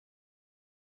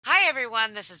Hi,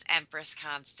 everyone. This is Empress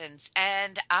Constance,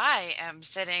 and I am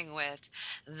sitting with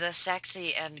the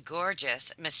sexy and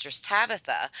gorgeous Mistress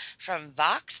Tabetha from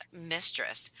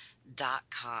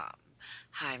VoxMistress.com.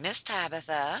 Hi, Miss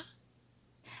Tabetha.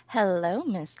 Hello,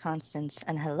 Miss Constance,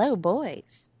 and hello,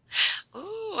 boys.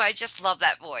 Ooh, I just love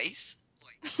that voice.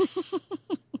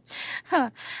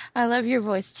 Huh, I love your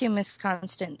voice too, Miss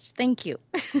Constance. Thank you.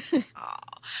 Aw.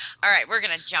 All right, we're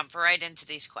going to jump right into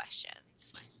these questions.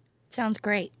 Sounds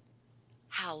great.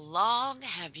 How long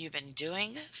have you been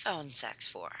doing phone sex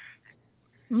for?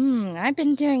 I've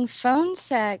been doing phone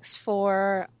sex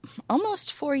for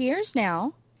almost 4 years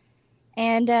now,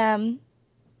 and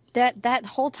that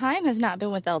whole time has not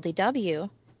been with LDW.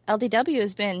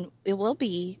 LDW it will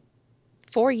be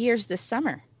 4 years this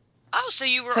summer. Oh, so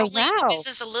you were So only in the wow.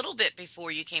 business a little bit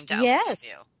before you came to LCW.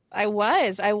 Yes, I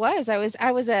was a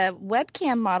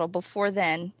webcam model before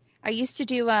then. I used to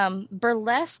do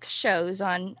burlesque shows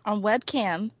on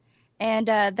webcam, and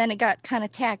then it got kind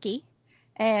of tacky,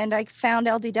 and I found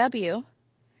LDW,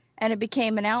 and it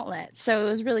became an outlet. So it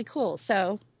was really cool.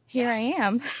 So here Yeah, I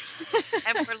am.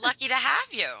 and we're lucky to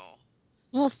have you.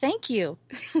 Well, thank you.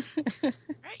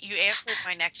 Right, you answered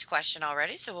my next question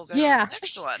already, so we'll go to Yeah. the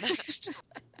next one.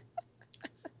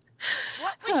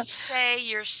 What would you say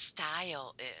your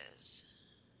style is?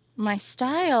 My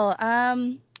style,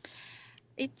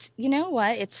 it's you know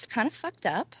what? It's kind of fucked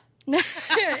up.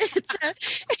 it's, uh,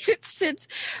 it's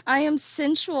I am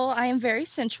sensual. I am very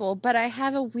sensual, but I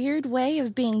have a weird way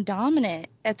of being dominant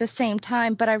at the same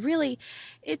time. But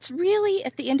it's really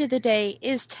at the end of the day,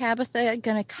 is Tabitha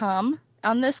gonna come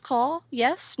on this call?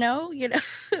 Yes, no,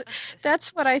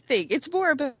 that's what I think. It's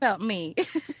more about me.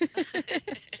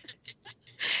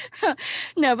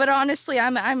 No, but honestly,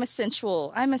 I'm a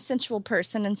sensual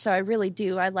person, and so I really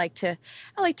do. I like to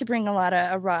bring a lot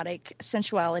of erotic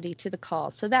sensuality to the call.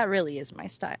 So that really is my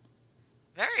style.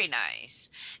 Very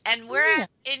nice. And where Yeah. at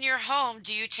in your home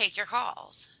do you take your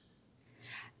calls?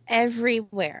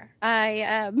 Everywhere.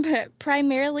 I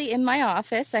primarily in my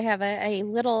office. I have a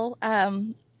little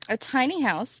a tiny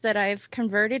house that I've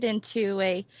converted into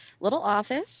a little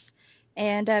office,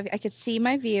 and I could see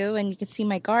my view, and you can see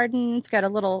my garden. It's got a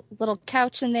little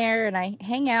couch in there, and I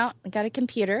hang out. I got a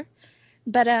computer.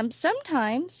 But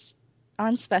sometimes,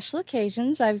 on special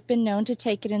occasions, I've been known to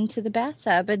take it into the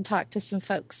bathtub and talk to some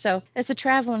folks. So it's a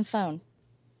traveling phone.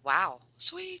 Wow,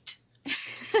 sweet.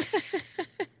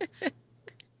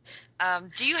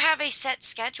 Do you have a set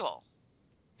schedule?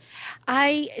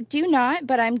 I do not,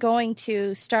 but I'm going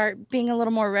to start being a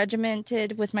little more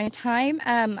regimented with my time.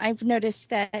 I've noticed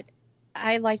that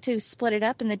I like to split it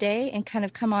up in the day and kind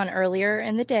of come on earlier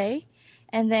in the day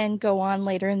and then go on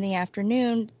later in the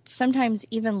afternoon, sometimes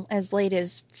even as late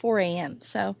as 4 a.m.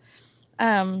 So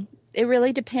it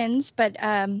really depends, but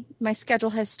my schedule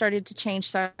has started to change,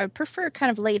 so I prefer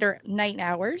kind of later night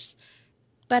hours.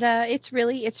 But it's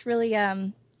really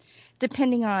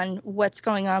depending on what's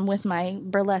going on with my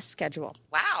burlesque schedule.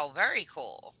 Wow, very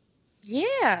cool.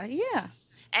 Yeah, yeah.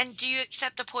 And do you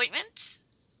accept appointments?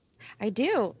 I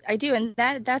do, and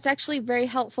that's actually very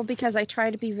helpful because I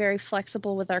try to be very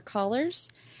flexible with our callers,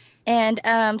 and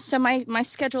so my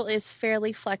schedule is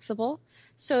fairly flexible.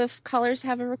 So if callers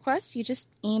have a request, you just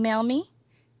email me,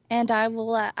 and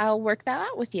I'll work that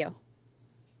out with you.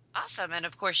 Awesome. And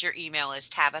of course, your email is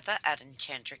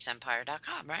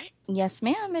tabitha@enchantrixempire.com, right? Yes,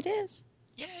 ma'am, it is.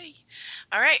 Yay.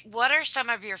 All right. What are some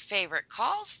of your favorite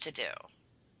calls to do?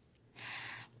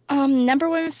 Number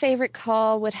one favorite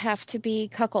call would have to be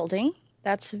cuckolding.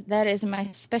 That is my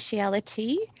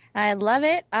specialty. I love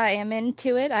it. I am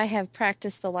into it. I have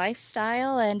practiced the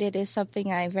lifestyle, and it is something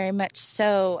I very much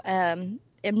so am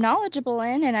knowledgeable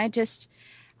in. And it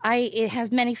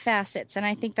has many facets, and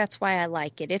I think that's why I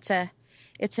like it. It's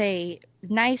a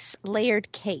nice layered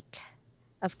cake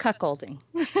of cuckolding.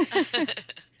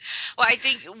 Well, I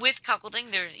think with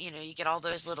cuckolding, there, you get all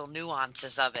those little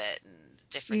nuances of it and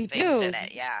different You things in do.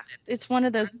 it. Yeah, It's one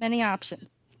of those many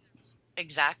options.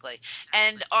 exactly.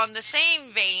 And on the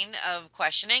same vein of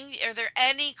questioning, are there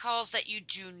any calls that you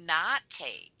do not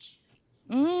take?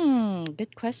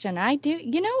 Good question. I do,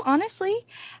 honestly,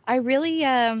 I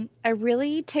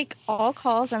really take all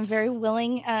calls. I'm very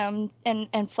willing,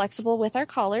 and flexible with our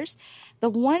callers. The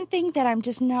one thing that I'm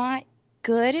just not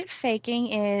good at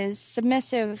faking is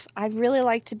submissive. I really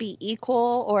like to be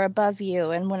equal or above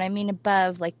you. And when I mean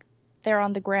above, like they're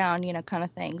on the ground, kind of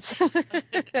things.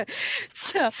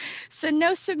 So, so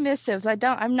no submissives.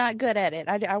 I'm not good at it.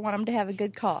 I want them to have a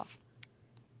good call.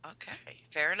 Okay,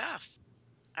 fair enough.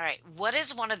 All right. What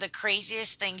is one of the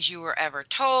craziest things you were ever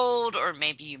told, or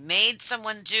maybe you made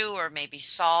someone do, or maybe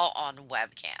saw on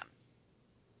webcam?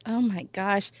 Oh my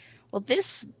gosh. Well,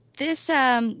 this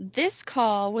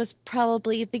call was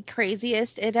probably the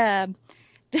craziest. I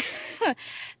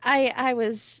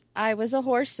was a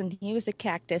horse and he was a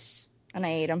cactus and I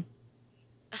ate him.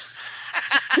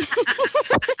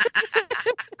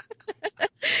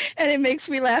 And it makes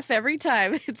me laugh every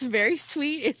time. It's very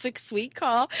sweet. It's a sweet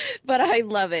call, but I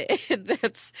love it.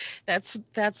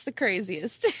 That's the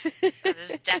craziest. That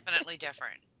is definitely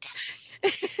different.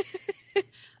 Definitely.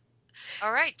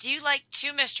 All right. Do you like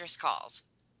two mistress calls?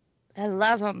 I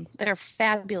love them. They're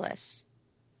fabulous.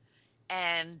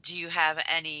 And do you have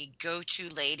any go-to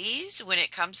ladies when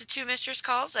it comes to two mistress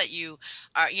calls that you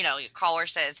are, your caller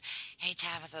says, "Hey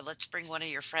Tabitha, let's bring one of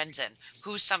your friends in."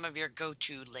 Who's some of your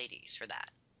go-to ladies for that?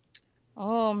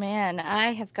 Oh man,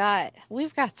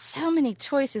 we've got so many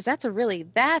choices. That's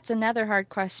another hard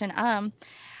question.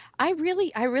 I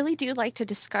really do like to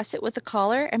discuss it with the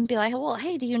caller and be like, well,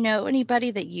 hey, do you know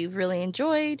anybody that you've really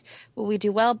enjoyed? Will we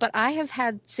do well? But I have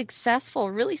had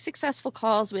really successful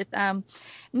calls with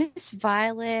Miss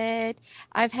Violet.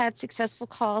 I've had successful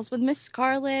calls with Miss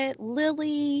Scarlet,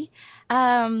 Lily,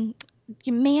 um,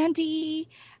 Mandy,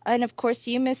 and of course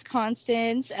you, Miss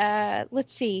Constance.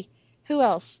 Let's see, who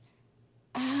else?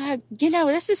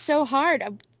 This is so hard.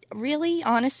 Really,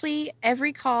 honestly,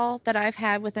 every call that I've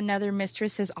had with another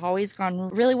mistress has always gone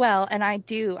really well. And I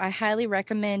highly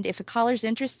recommend if a caller's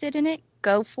interested in it,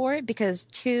 go for it because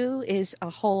two is a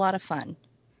whole lot of fun.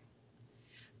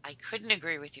 I couldn't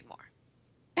agree with you more.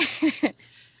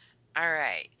 All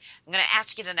right. I'm going to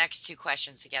ask you the next two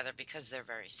questions together because they're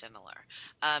very similar.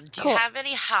 Do you Cool. have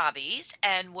any hobbies,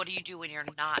 and what do you do when you're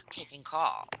not taking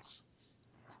calls?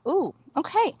 Ooh,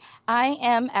 okay.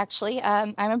 I'm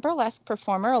a burlesque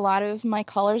performer. A lot of my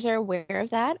callers are aware of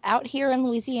that. Out here in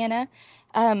Louisiana,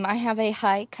 I have a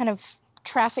high kind of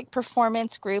traffic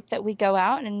performance group that we go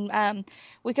out and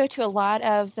we go to a lot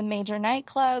of the major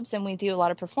nightclubs and we do a lot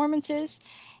of performances.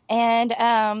 And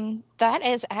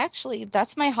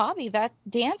that's my hobby, that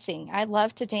dancing. I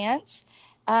love to dance.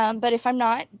 But if I'm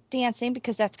not dancing,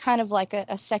 because that's kind of like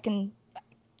a second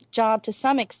job to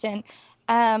some extent.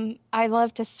 I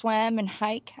love to swim and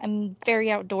hike. I'm very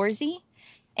outdoorsy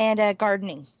and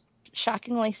gardening,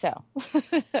 shockingly so.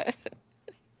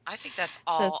 I think that's So,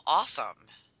 all awesome.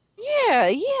 yeah,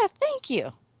 yeah, thank you.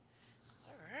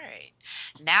 All right.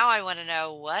 Now I want to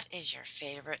know, what is your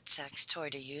favorite sex toy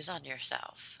to use on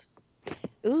yourself?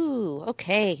 Ooh,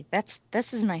 okay.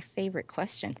 This is my favorite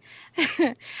question.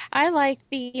 I like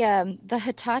the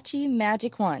Hitachi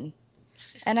Magic One.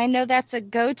 And I know that's a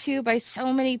go-to by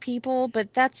so many people,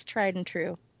 but that's tried and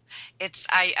true.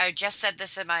 I just said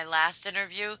this in my last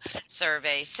interview.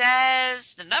 Survey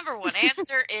says the number one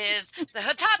answer is the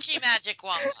Hitachi Magic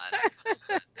Wand.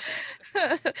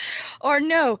 Or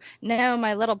no,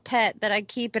 my little pet that I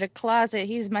keep in a closet.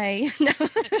 He's my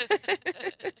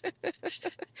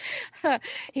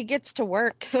he gets to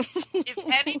work. If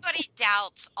anybody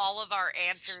doubts all of our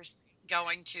answers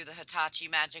going to the Hitachi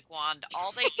Magic Wand,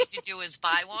 all they need to do is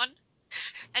buy one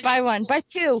and Buy just one, buy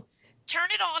two. turn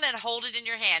it on and hold it in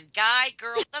your hand. Guy,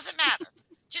 girl, doesn't matter.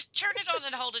 Just turn it on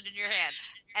and hold it in your hand,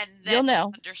 and then You'll know.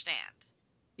 you'll understand.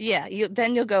 Yeah,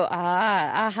 you'll go,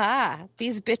 aha,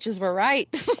 these bitches were right.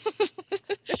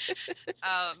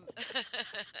 Um,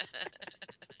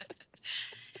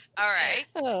 all right.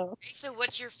 Oh. So,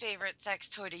 what's your favorite sex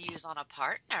toy to use on a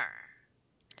partner?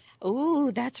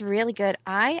 Ooh, that's really good.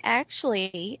 I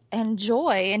actually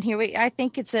enjoy, and I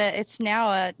think it's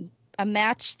now a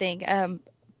match thing.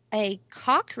 A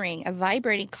cock ring, a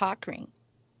vibrating cock ring.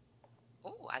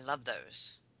 Oh, I love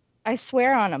those. I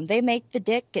swear on them. They make the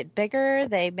dick get bigger.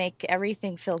 They make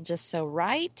everything feel just so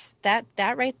right. That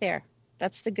right there.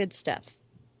 That's the good stuff.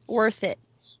 Worth it.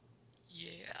 Yeah.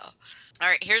 All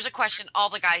right, here's a question all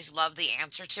the guys love the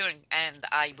answer to, and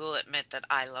I will admit that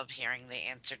I love hearing the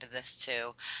answer to this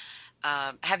too.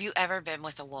 Have you ever been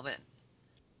with a woman?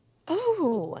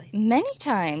 Oh, many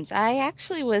times. I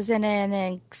actually was in an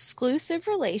exclusive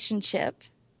relationship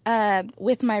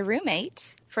with my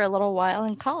roommate for a little while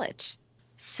in college.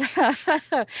 So,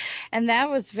 and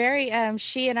that was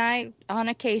she and I on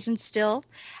occasion still.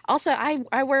 Also,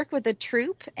 I work with a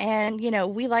troupe and,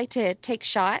 we like to take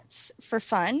shots for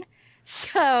fun.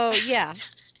 So, yeah,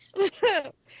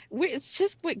 it's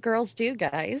just what girls do,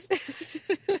 guys.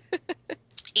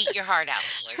 Eat your heart out,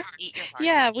 boys. Eat your heart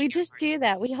Yeah, out. we just do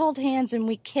that. We hold hands and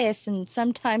we kiss, and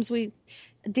sometimes we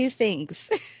do things.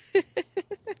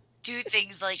 Do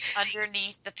things like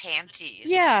underneath the panties.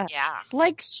 Yeah, Yeah.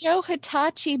 like show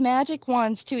Hitachi magic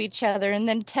wands to each other and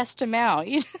then test them out.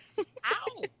 Ow.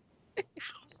 All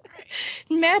right.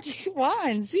 Magic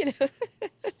wands.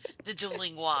 The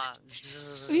dueling wands.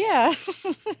 Bzzz. Yeah,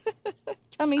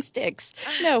 tummy sticks.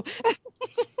 No.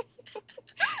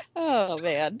 Oh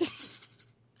man.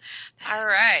 All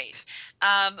right.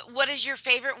 What is your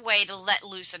favorite way to let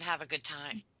loose and have a good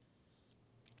time?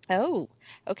 Oh,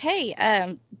 okay.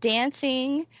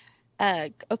 Dancing,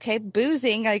 okay,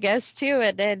 boozing, I guess too,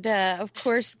 and of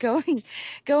course going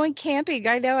camping.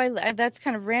 I know that's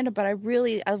kind of random, but I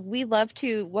really we love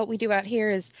to. What we do out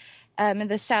here is in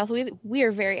the South. We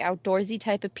are very outdoorsy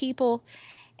type of people,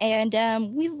 and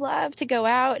we love to go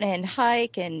out and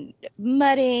hike and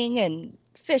mudding and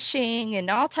fishing and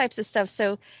all types of stuff.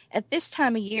 So at this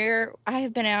time of year, I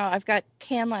have been out. I've got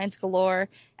tan lines galore,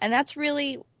 and that's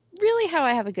really how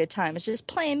I have a good time. It's just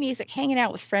playing music, hanging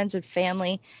out with friends and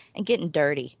family, and getting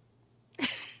dirty.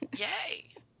 Yay.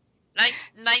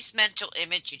 Nice mental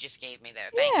image you just gave me there.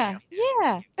 Thank you.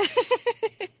 Yeah, yeah.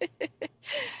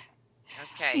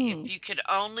 Okay, Hmm. if you could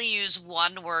only use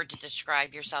one word to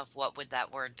describe yourself, what would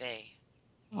that word be?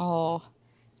 Oh,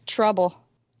 trouble.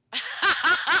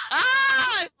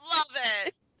 I love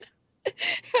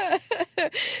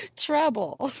it.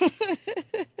 Trouble.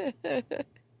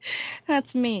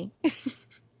 That's me.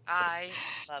 I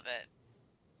love it.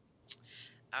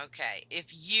 Okay, if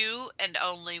you and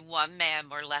only one man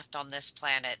were left on this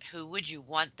planet, who would you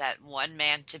want that one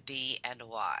man to be and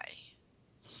why?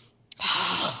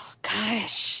 Oh,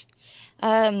 gosh.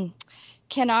 Um,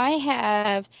 can I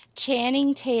have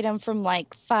Channing Tatum from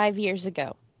like 5 years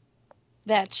ago?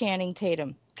 That Channing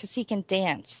Tatum, because he can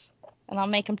dance, and I'll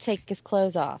make him take his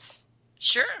clothes off.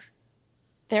 Sure.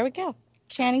 There we go. Okay,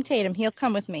 Channing Tatum, he'll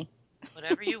come with me.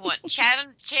 whatever you want.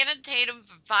 Channing Tatum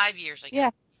from 5 years ago.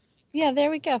 Yeah, yeah, there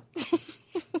we go.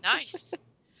 Nice.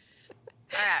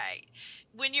 All right.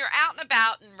 When you're out and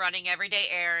about and running everyday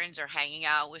errands or hanging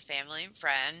out with family and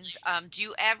friends, do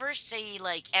you ever see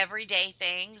like everyday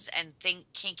things and think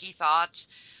kinky thoughts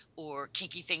or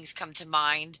kinky things come to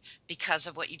mind because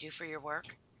of what you do for your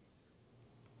work?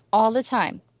 All the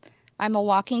time. I'm a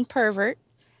walking pervert,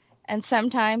 and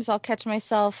sometimes I'll catch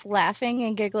myself laughing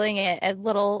and giggling at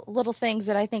little things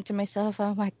that I think to myself,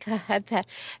 "Oh my God,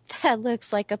 that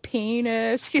looks like a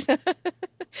penis," you know.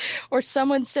 Or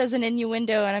someone says an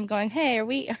innuendo, and I'm going, "Hey, are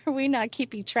we not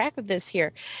keeping track of this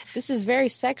here? This is very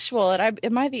sexual, and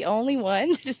am I the only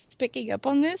one just picking up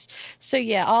on this?" So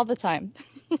yeah, all the time.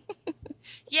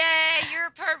 Yay, you're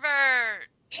a pervert.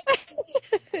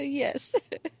 Yes.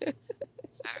 All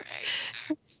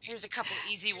right. Here's a couple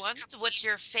easy ones. What's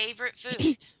your favorite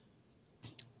food?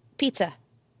 Pizza,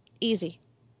 easy.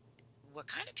 What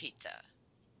kind of pizza?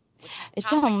 Which It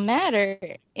don't toppings?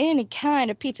 matter. Any kind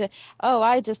of pizza. Oh,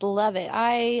 I just love it.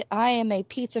 I am a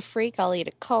pizza freak. I'll eat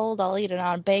it cold. I'll eat it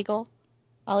on a bagel.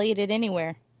 I'll eat it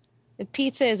anywhere. The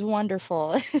pizza is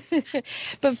wonderful.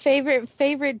 But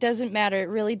favorite doesn't matter. It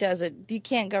really doesn't. You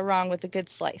can't go wrong with a good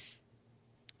slice.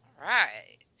 All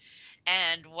right.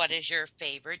 And what is your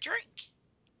favorite drink?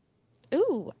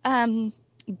 Ooh,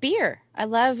 beer. I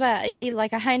love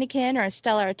like a Heineken or a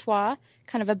Stella Artois,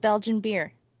 kind of a Belgian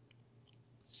beer.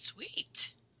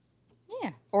 Sweet.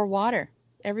 Yeah, or water.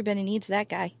 Everybody needs that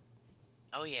guy.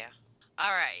 Oh, yeah.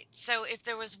 All right. So if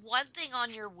there was one thing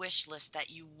on your wish list that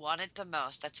you wanted the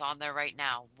most that's on there right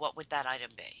now, what would that item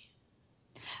be?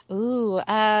 Ooh,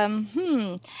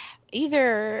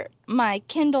 either my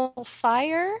Kindle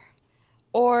Fire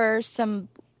or some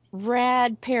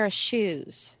rad pair of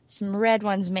shoes. Some red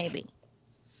ones, maybe.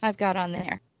 I've got on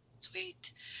there.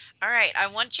 Sweet. All right. I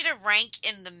want you to rank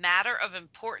in the matter of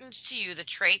importance to you the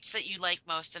traits that you like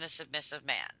most in a submissive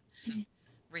man.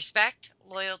 Respect,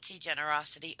 loyalty,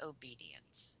 generosity,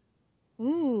 obedience.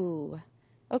 Ooh,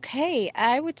 okay.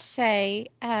 I would say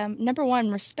number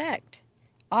one, respect.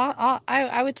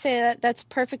 I would say that that's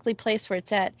perfectly placed where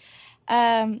it's at.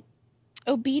 Um,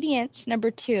 Obedience,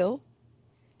 number two.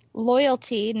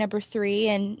 Loyalty, number three.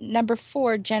 And number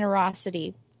four,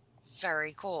 generosity.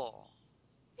 Very cool.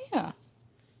 Yeah.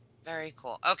 Very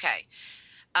cool. Okay.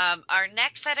 Our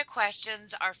next set of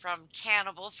questions are from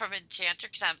Cannibal from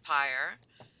Enchantrix Empire.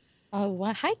 Oh,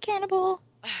 hi, Cannibal.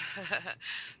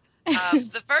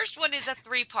 The first one is a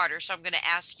three-parter, so I'm going to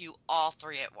ask you all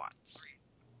three at once.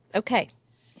 Okay.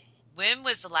 When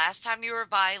was the last time you were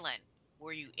violent?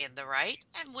 Were you in the right?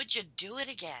 And would you do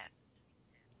it again?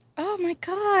 Oh my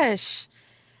gosh.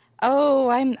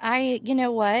 Oh, you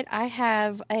know what? I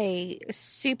have a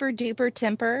super duper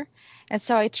temper, and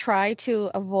so I try to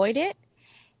avoid it.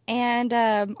 And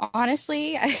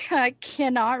honestly, I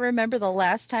cannot remember the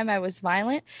last time I was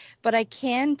violent, but I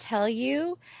can tell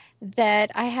you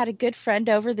that I had a good friend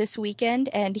over this weekend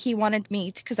and he wanted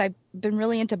me to, because I've been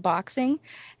really into boxing,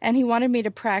 and he wanted me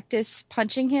to practice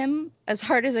punching him as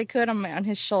hard as I could on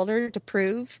his shoulder to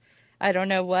prove. I don't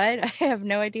know what. I have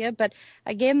no idea, but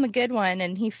I gave him a good one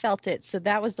and he felt it. So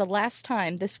that was the last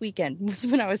time this weekend was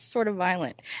when I was sort of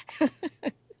violent.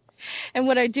 And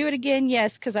would I do it again?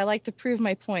 Yes, because I like to prove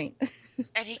my point.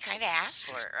 And he kind of asked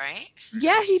for it, right?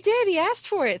 Yeah, he did. He asked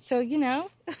for it. So, you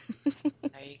know,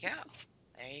 There you go.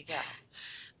 There you go.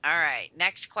 All right.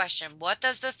 Next question. What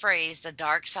does the phrase the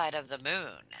dark side of the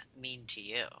moon mean to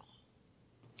you?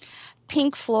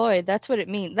 Pink Floyd, that's what it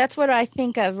means. That's what I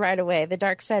think of right away, the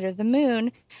dark side of the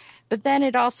moon. But then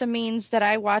it also means that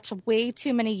I watch way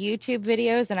too many YouTube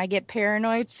videos and I get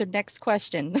paranoid. So, next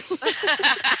question.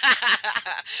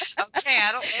 Okay,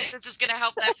 I don't know if this is going to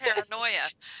help that paranoia,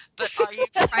 but are you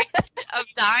frightened of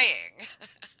dying?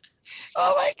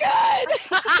 Oh my God.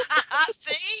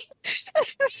 See?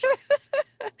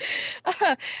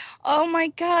 Oh my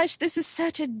gosh, this is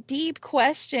such a deep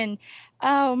question.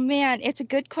 Oh man, it's a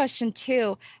good question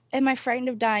too. Am I frightened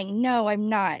of dying? No, I'm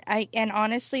not. And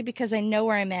honestly, because I know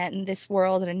where I'm at in this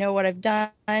world and I know what I've done,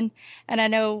 and I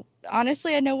know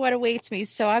honestly I know what awaits me.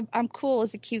 So I'm cool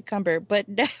as a cucumber. But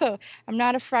no, I'm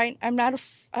not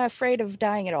afraid of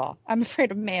dying at all. I'm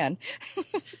afraid of man.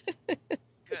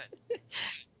 Good.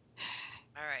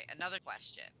 All right, another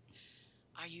question.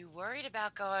 Are you worried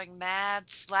about going mad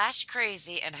slash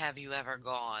crazy, and have you ever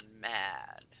gone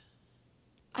mad?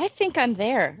 I think I'm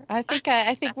there. I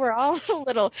think we're all a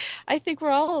little, I think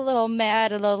we're all a little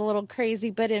mad and a little crazy,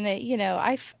 but in a, you know,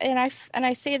 and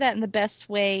I say that in the best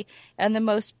way and the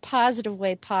most positive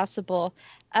way possible.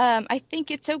 I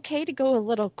think it's okay to go a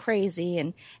little crazy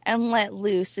and let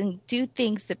loose and do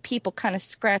things that people kind of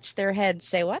scratch their head,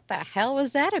 say, "What the hell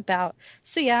was that about?"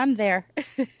 So yeah, I'm there.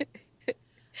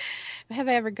 Have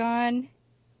I ever gone?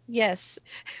 Yes.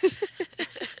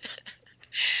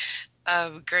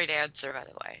 Great answer, by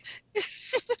the way.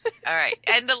 All right,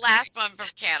 and the last one from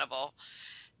Cannibal.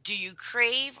 Do you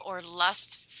crave or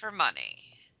lust for money?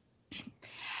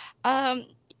 Um,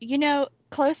 you know,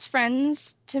 close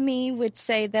friends to me would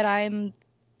say that I'm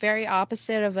very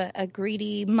opposite of a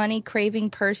greedy, money craving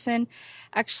person.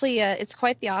 Actually, it's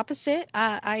quite the opposite.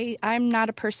 I'm not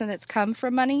a person that's come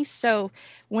from money, so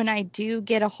when I do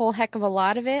get a whole heck of a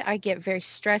lot of it, I get very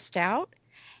stressed out.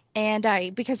 And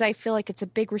because I feel like it's a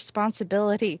big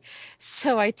responsibility,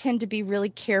 so I tend to be really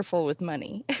careful with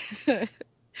money.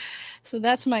 So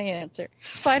that's my answer.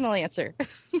 Final answer.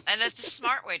 And that's a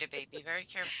smart way to be. Be very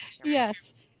careful with your money.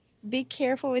 Yes. Be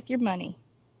careful with your money.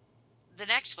 The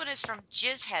next one is from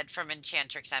Jizzhead from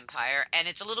Enchantrix Empire, and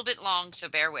it's a little bit long, so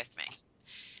bear with me.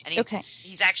 And Okay.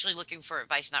 he's actually looking for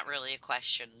advice, not really a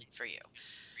question for you.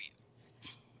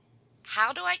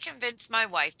 How do I convince my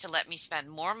wife to let me spend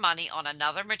more money on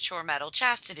another mature metal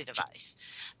chastity device?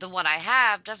 The one I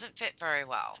have doesn't fit very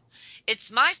well. It's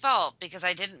my fault because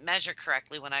I didn't measure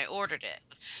correctly when I ordered it.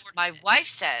 My wife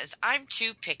says I'm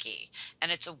too picky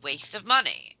and it's a waste of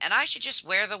money and I should just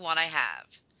wear the one I have.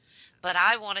 But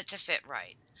I want it to fit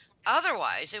right.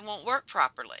 Otherwise, it won't work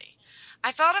properly.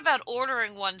 I thought about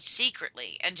ordering one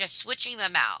secretly and just switching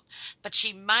them out, but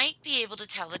she might be able to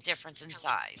tell the difference in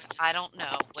size. I don't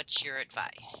know. What's your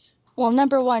advice? Well,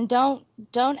 number one, don't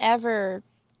ever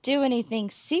do anything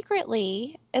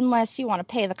secretly unless you want to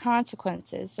pay the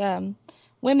consequences.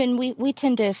 Women, we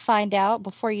tend to find out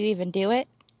before you even do it.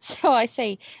 So I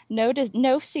say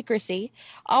no secrecy.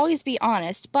 Always be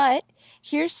honest. But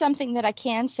here's something that I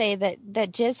can say that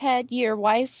Jizhead, your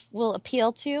wife, will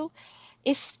appeal to.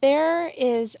 If there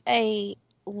is a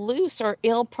loose or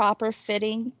ill proper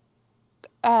fitting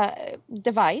uh,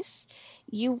 device,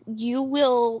 you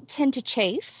will tend to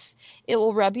chafe. It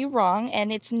will rub you wrong,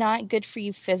 and it's not good for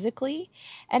you physically.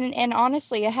 And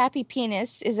honestly, a happy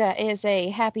penis is a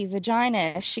happy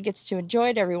vagina if she gets to enjoy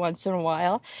it every once in a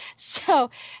while. So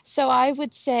so I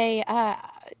would say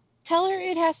tell her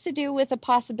it has to do with a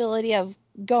possibility of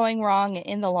going wrong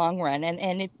in the long run,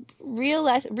 and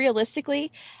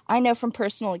realistically, I know from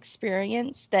personal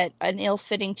experience that an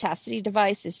ill-fitting chastity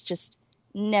device is just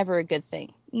never a good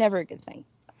thing. Never a good thing.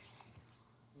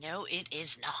 No, it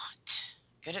is not.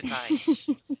 Good advice.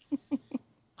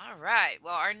 All right.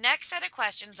 Well, our next set of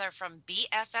questions are from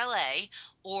BFLA,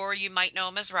 or you might know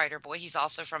him as Writer Boy. He's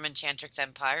also from Enchantrix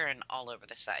Empire and all over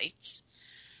the sites.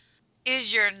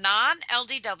 Is your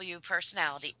non-LDW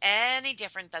personality any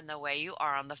different than the way you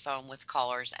are on the phone with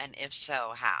callers, and if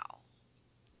so, how?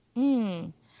 Hmm.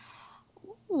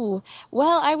 Ooh.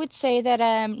 Well, I would say that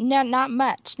no, not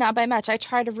much, not by much. I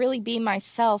try to really be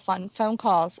myself on phone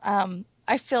calls.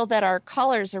 I feel that our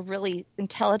callers are really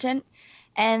intelligent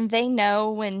and they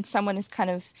know when someone is kind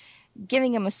of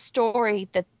giving them a story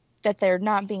that they're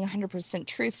not being 100%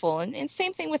 truthful. And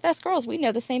same thing with us girls. We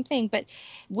know the same thing, but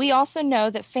we also know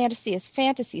that fantasy is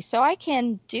fantasy. So I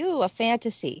can do a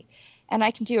fantasy and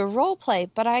I can do a role play,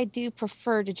 but I do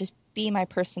prefer to just be my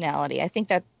personality. I think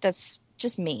that's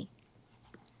just me.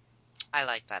 I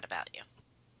like that about you.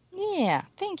 Yeah,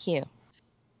 thank you.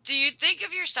 Do you think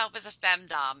of yourself as a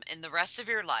femdom in the rest of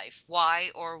your life?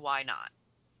 Why or why not?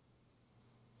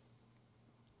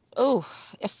 Oh,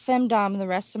 a femdom the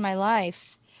rest of my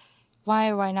life. Why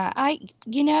or why not?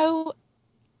 You know,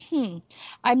 Hmm.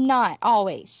 I'm not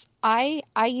always. I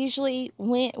usually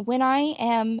when I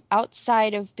am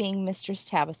outside of being Mistress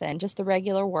Tabetha and just the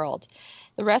regular world,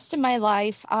 the rest of my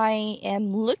life I am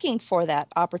looking for that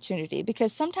opportunity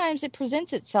because sometimes it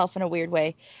presents itself in a weird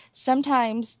way.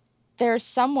 Sometimes there's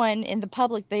someone in the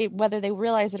public, they whether they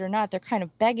realize it or not, they're kind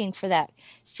of begging for that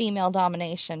female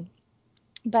domination.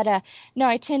 But no,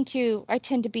 I tend to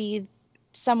be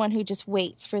someone who just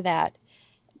waits for that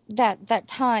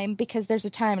time because there's a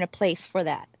time and a place for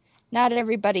that. Not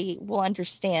everybody will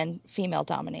understand female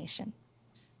domination.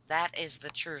 That is the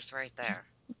truth right there.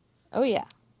 Oh yeah,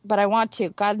 but I want to.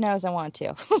 God knows I want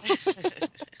to.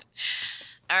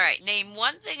 All right, name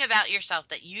one thing about yourself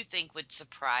that you think would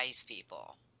surprise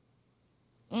people.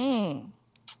 mm.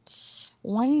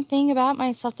 One thing about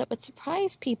myself that would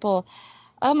surprise people.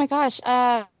 Oh my gosh.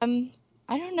 I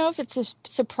don't know if it's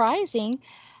surprising.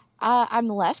 I'm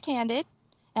left-handed,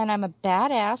 and I'm a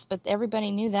badass, but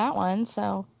everybody knew that one.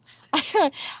 So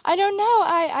I don't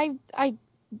know.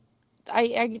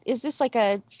 Is this like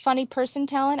a funny person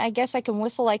talent? I guess I can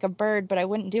whistle like a bird, but I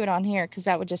wouldn't do it on here because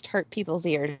that would just hurt people's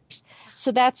ears.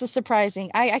 So that's a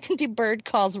surprising. I can do bird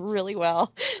calls really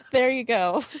well. There you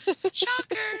go.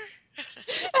 Shocker!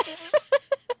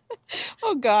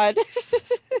 Oh God.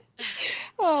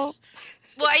 Oh,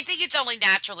 Well, I think it's only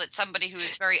natural that somebody who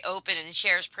is very open and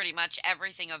shares pretty much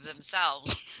everything of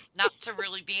themselves not to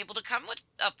really be able to come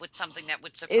up with something that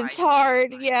would it's surprise me.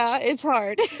 hard. Yeah, it's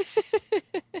hard.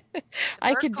 The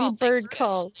I bird could do call thing's bird good.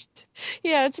 calls.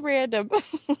 Yeah, it's random.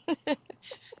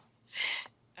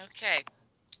 Okay.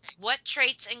 What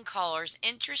traits and colors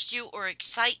interest you or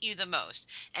excite you the most?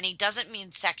 And he doesn't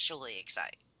mean sexually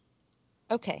excite.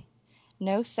 Okay.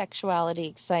 No sexuality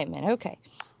excitement. Okay.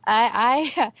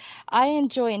 I I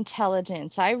enjoy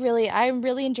intelligence. I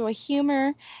really enjoy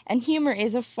humor, and humor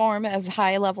is a form of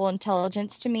high level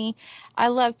intelligence to me. I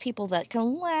love people that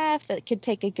can laugh, that could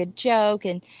take a good joke,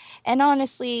 and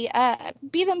honestly,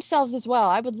 be themselves as well.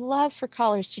 I would love for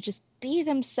callers to just be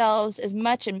themselves as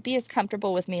much and be as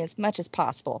comfortable with me as much as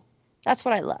possible. That's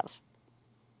what I love.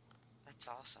 That's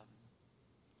awesome.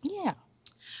 Yeah.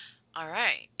 All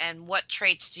right. And what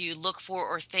traits do you look for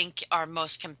or think are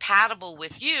most compatible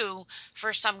with you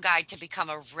for some guy to become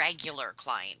a regular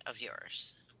client of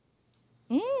yours?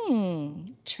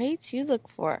 Traits you look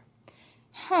for.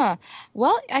 Huh.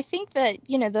 Well, I think that,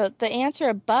 the answer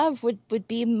above would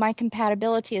be my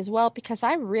compatibility as well because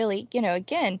I really,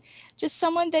 again, just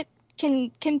someone that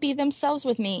can be themselves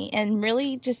with me and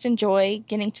really just enjoy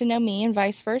getting to know me and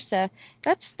vice versa.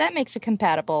 That makes a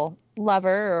compatible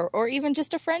lover or even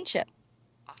just a friendship.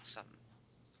 Awesome.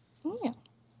 Yeah.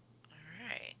 All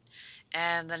right.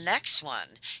 And the next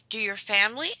one. Do your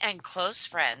family and close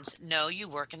friends know you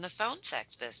work in the phone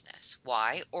sex business?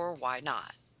 Why or why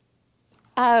not?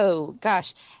 Oh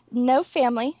gosh, no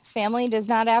family. Family does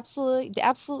not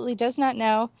absolutely does not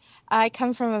know. I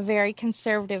come from a very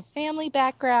conservative family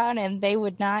background, and they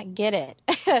would not get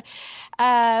it.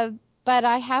 uh, but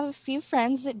I have a few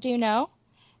friends that do know,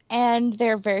 and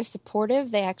they're very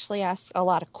supportive. They actually ask a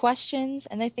lot of questions,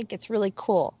 and they think it's really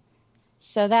cool.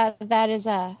 So that is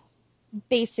a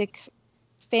basic.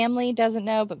 Family doesn't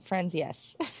know, but friends,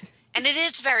 yes. And it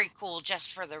is very cool,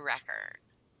 just for the record.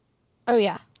 Oh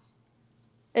yeah,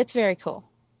 it's very cool.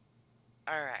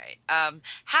 All right.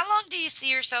 How long do you see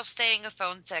yourself staying a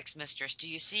phone sex mistress? Do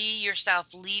you see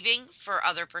yourself leaving for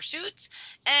other pursuits?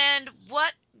 And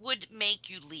what would make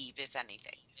you leave, if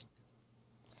anything?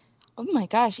 Oh my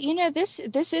gosh, this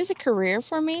is a career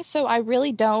for me, so I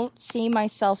really don't see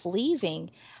myself leaving.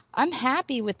 I'm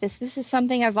happy with this. This is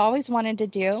something I've always wanted to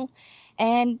do,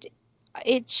 and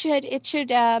it should it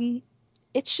should um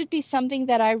it should be something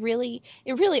that it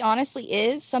really honestly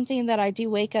is something that I do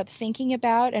wake up thinking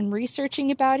about and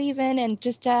researching about even and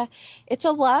just it's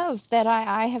a love that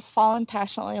I have fallen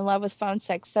passionately in love with phone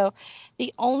sex. So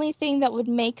the only thing that would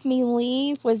make me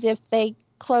leave was if they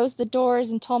closed the doors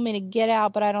and told me to get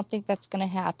out, but I don't think that's going to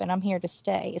happen. I'm here to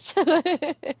stay.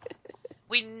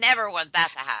 We never want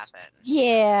that to happen.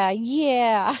 Yeah,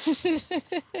 yeah.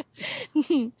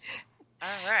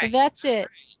 All right. That's it.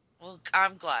 Well,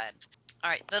 I'm glad. All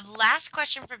right. The last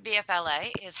question from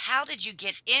BFLA is how did you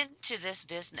get into this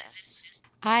business?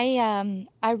 I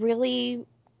really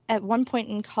at one point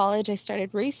in college I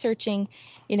started researching,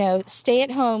 stay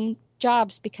at home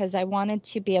jobs because I wanted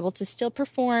to be able to still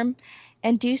perform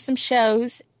and do some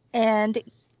shows and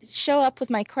show up with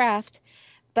my craft.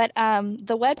 But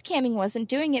the webcamming wasn't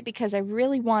doing it because I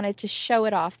really wanted to show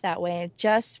it off that way. It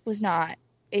just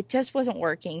wasn't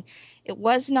working. It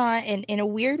was not, in a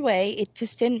weird way, it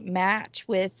just didn't match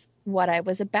with what I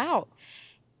was about.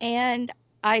 And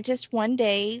I just one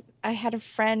day I had a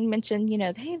friend mention,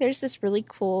 hey, there's this really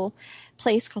cool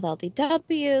place called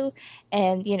LDW,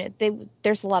 and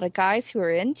there's a lot of guys who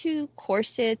are into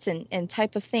corsets and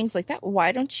type of things like that.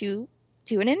 Why don't you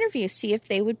do an interview, see if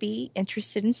they would be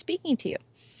interested in speaking to you?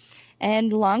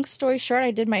 And long story short,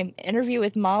 I did my interview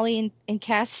with Molly and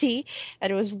Cassie,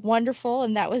 and it was wonderful,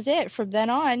 and that was it. From then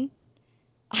on,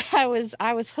 I was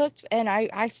hooked, and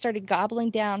I started gobbling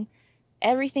down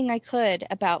everything I could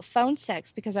about phone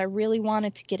sex because I really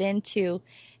wanted to get into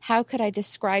how could I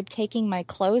describe taking my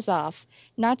clothes off,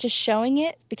 not just showing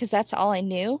it because that's all I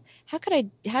knew. How could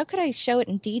I show it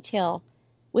in detail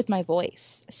with my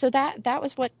voice? So that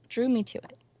was what drew me to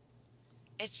it.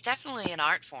 It's definitely an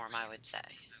art form, I would say.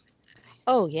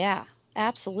 Oh yeah,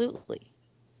 absolutely.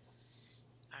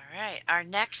 All right. Our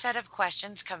next set of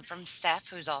questions come from Steph,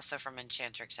 who's also from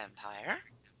Enchantrix Empire.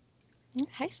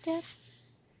 Hi, Steph.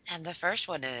 And the first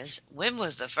one is when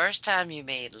was the first time you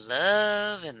made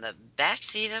love in the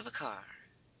backseat of a car?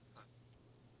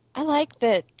 I like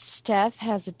that Steph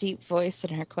has a deep voice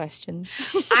in her question.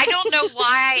 I don't know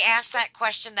why I asked that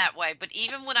question that way, but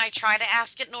even when I try to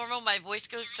ask it normal, my voice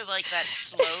goes to like that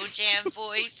slow jam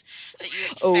voice that you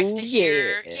expect Oh to yeah.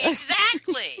 hear. Yeah,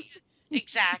 exactly.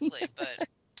 Exactly. But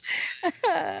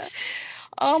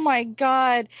Oh my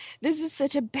God. This is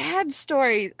such a bad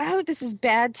story. Oh, this is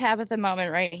bad Tabitha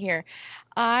moment right here.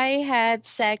 I had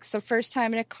sex the first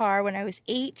time in a car when I was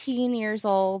 18 years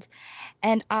old,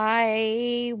 and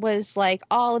I was like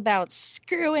all about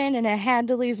screwing, and I had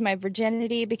to lose my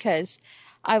virginity because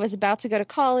I was about to go to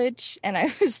college, and I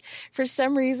was, for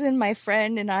some reason, my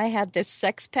friend and I had this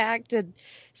sex pact, and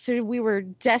so we were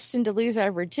destined to lose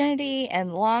our virginity.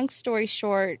 And long story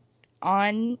short,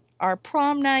 on our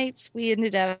prom nights, we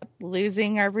ended up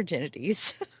losing our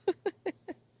virginities.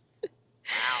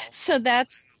 wow. So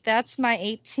that's my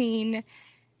 18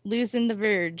 losing the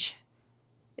verge.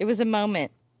 It was a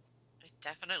moment. It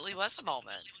definitely was a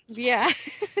moment. Yeah,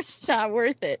 it's not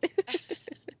worth it.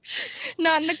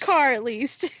 Not in a car, at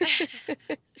least.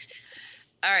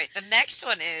 All right, the next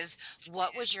one is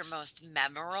what was your most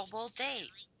memorable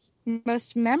date?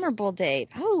 Most memorable date.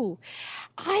 Oh,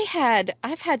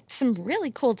 I've had some really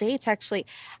cool dates actually.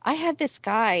 I had this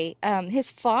guy,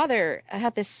 his father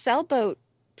had this sailboat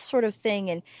sort of thing,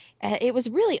 and it was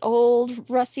really old,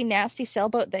 rusty, nasty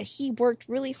sailboat that he worked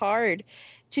really hard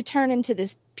to turn into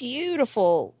this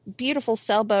beautiful, beautiful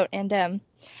sailboat. And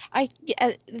I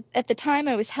at the time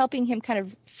I was helping him kind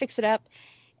of fix it up,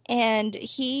 and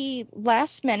he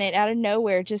last minute out of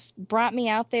nowhere just brought me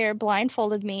out there,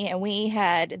 blindfolded me, and we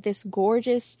had this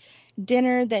gorgeous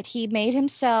dinner that he made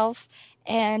himself.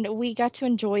 And we got to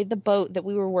enjoy the boat that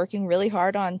we were working really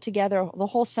hard on together the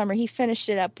whole summer. He finished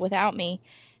it up without me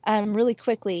really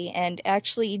quickly and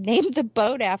actually named the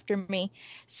boat after me.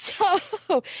 So,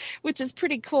 which is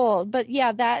pretty cool. But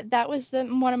yeah, that was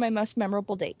one of my most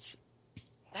memorable dates.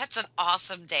 That's an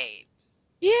awesome date.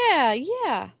 Yeah,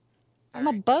 yeah. All I'm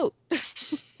a right. boat.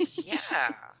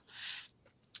 Yeah.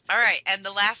 All right, and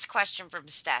the last question from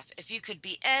Steph. If you could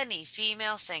be any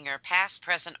female singer, past,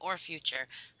 present, or future,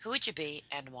 who would you be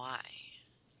and why?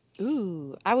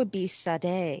 Ooh, I would be Sade.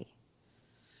 I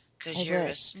 'Cause you're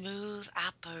a would. smooth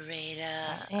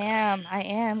operator. I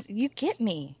am. You get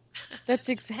me. That's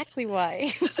exactly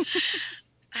why.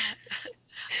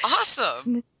 Awesome.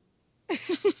 Sm-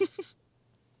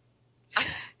 I,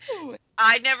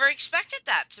 I never expected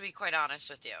that, to be quite honest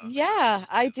with you. Yeah,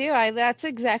 I do. That's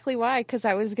exactly why, because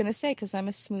I was gonna say, because I'm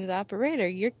a smooth operator.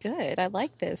 You're good. I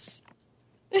like this.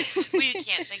 Well, you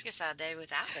can't think of Sunday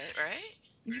without it, right?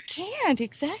 You can't,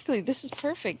 exactly. This is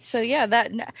perfect. So yeah,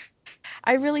 that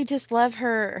I really just love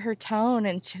her tone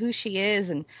and who she is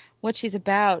and what she's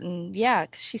about, and yeah,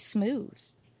 'cause she's smooth.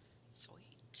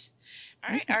 Sweet.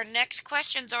 All right, our next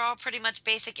questions are all pretty much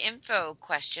basic info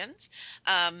questions.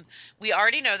 Um, we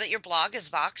already know that your blog is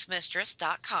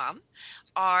voxmistress.com.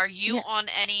 Are you Yes. on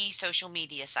any social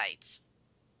media sites?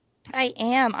 I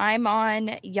am. I'm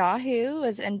on Yahoo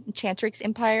as Enchantrix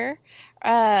Empire.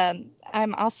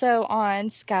 I'm also on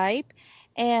Skype,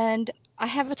 and I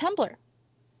have a Tumblr.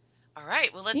 All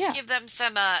right. Well, let's Yeah, give them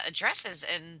some addresses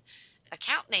and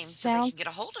account names so they can sounds get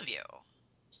a hold of you.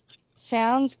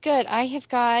 sounds good. I have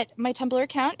got my Tumblr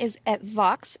account is at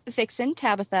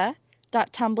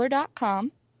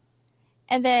voxvixentabetha.tumblr.com.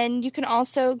 And then you can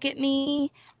also get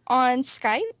me on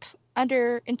Skype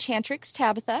under Enchantrix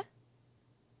Tabetha,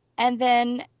 and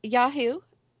then Yahoo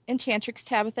Enchantrix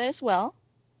Tabetha as well.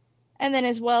 And then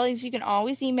as well as you can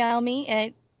always email me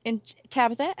at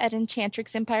Tabitha at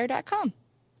enchantrixempire.com.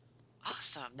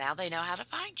 Awesome. Now they know how to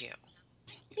find you.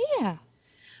 Yeah.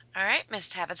 All right, Miss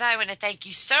Tabitha, I want to thank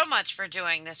you so much for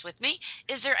doing this with me.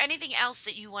 Is there anything else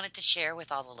that you wanted to share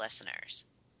with all the listeners?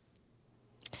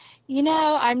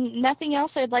 I'm nothing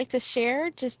else I'd like to share.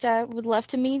 Just would love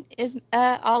to meet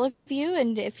all of you.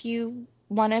 And if you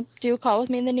want to do a call with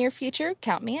me in the near future,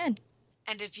 count me in.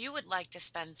 And if you would like to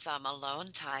spend some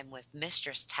alone time with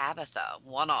Mistress Tabitha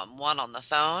one on one on the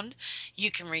phone, you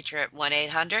can reach her at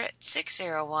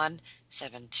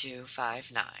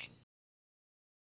 1-800-601-7259.